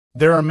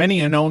There are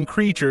many unknown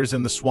creatures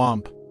in the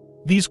swamp.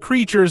 These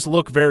creatures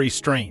look very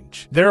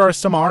strange. There are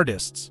some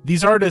artists.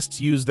 These artists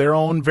use their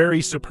own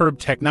very superb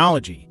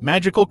technology.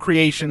 Magical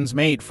creations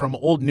made from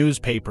old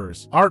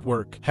newspapers,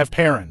 artwork, have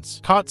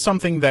parents caught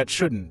something that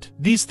shouldn't.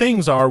 These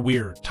things are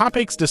weird.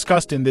 Topics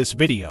discussed in this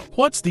video.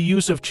 What's the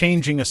use of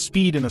changing a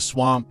speed in a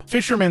swamp?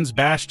 Fisherman's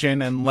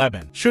Bastion and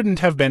Lebanon shouldn't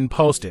have been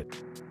posted.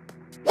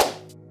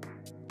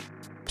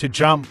 To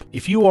jump.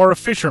 If you are a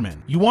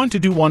fisherman, you want to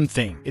do one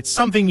thing. It's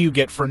something you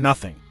get for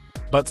nothing.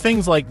 But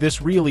things like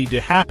this really do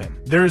happen.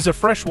 There is a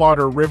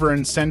freshwater river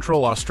in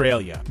Central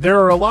Australia. There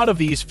are a lot of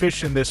these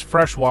fish in this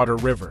freshwater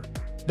river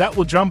that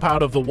will jump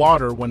out of the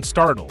water when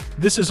startled.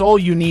 This is all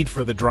you need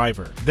for the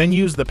driver. Then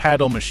use the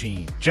paddle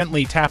machine.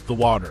 Gently tap the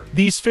water.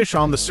 These fish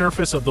on the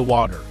surface of the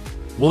water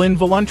will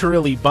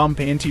involuntarily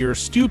bump into your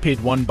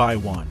stupid one by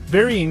one.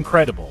 Very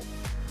incredible.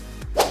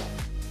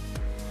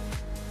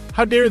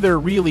 How dare there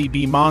really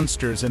be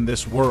monsters in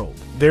this world?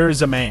 There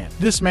is a man.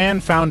 This man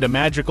found a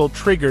magical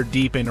trigger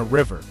deep in a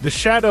river. The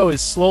shadow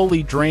is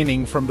slowly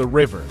draining from the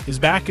river. His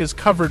back is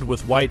covered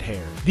with white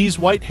hair. These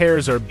white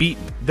hairs are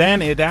beaten.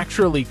 Then it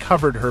actually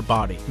covered her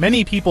body.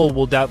 Many people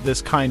will doubt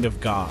this kind of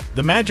god.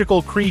 The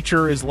magical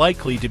creature is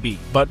likely to be,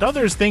 but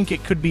others think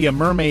it could be a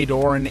mermaid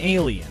or an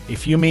alien.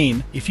 If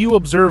you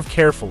observe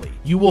carefully,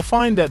 you will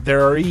find that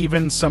there are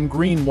even some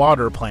green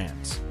water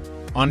plants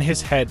on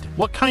his head.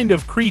 What kind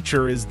of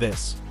creature is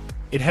this?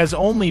 It has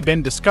only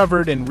been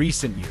discovered in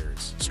recent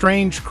years.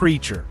 Strange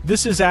creature.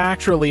 This is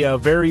actually a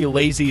very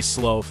lazy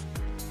sloth.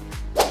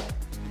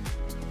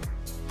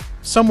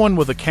 Someone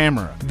with a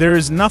camera. There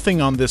is nothing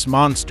on this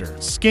monster.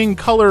 Skin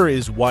color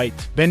is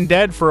white. Been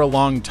dead for a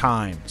long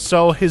time.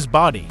 So his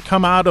body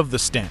come out of the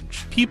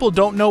stench. People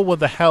don't know what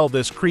the hell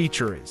this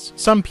creature is.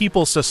 Some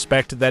people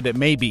suspect that it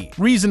may be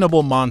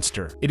reasonable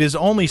monster. It is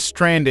only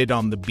stranded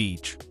on the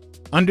beach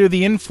under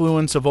the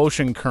influence of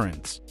ocean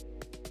currents.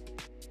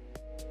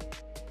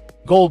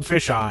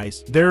 Goldfish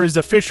eyes. There is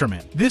a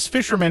fisherman. This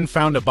fisherman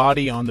found a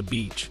body on the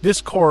beach.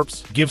 This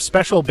corpse gives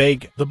special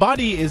big. The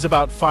body is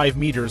about 5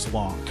 meters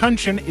long.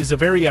 Kunshin is a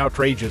very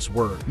outrageous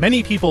word.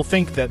 Many people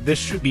think that this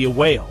should be a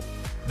whale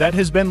that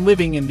has been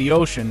living in the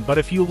ocean, but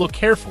if you look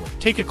carefully,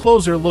 take a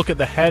closer look at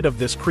the head of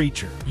this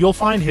creature, you'll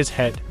find his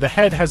head. The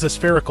head has a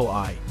spherical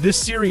eye. This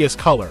serious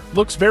color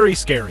looks very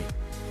scary.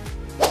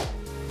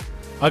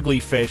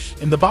 Ugly fish.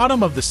 In the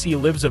bottom of the sea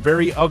lives a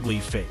very ugly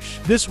fish.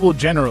 This will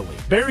generally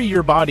bury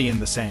your body in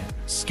the sand.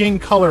 Skin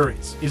color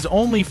is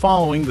only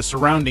following the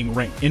surrounding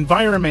ring.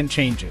 Environment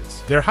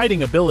changes. Their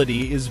hiding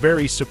ability is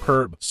very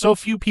superb. So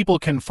few people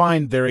can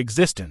find their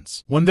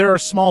existence. When there are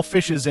small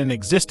fishes in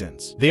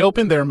existence, they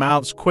open their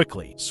mouths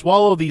quickly,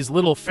 swallow these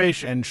little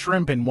fish and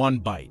shrimp in one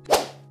bite.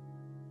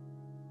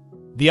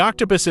 The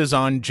octopuses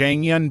on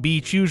Jangyun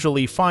Beach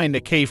usually find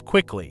a cave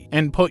quickly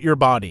and put your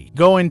body.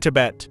 Go in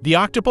Tibet. The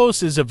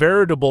octopus is a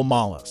veritable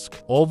mollusk,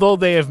 although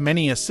they have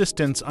many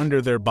assistants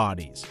under their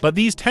bodies. But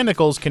these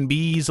tentacles can be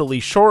easily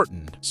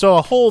shortened, so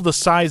a hole the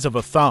size of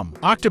a thumb.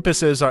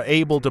 Octopuses are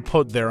able to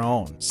put their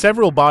own.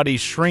 Several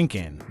bodies shrink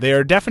in. They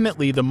are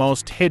definitely the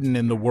most hidden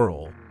in the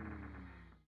world.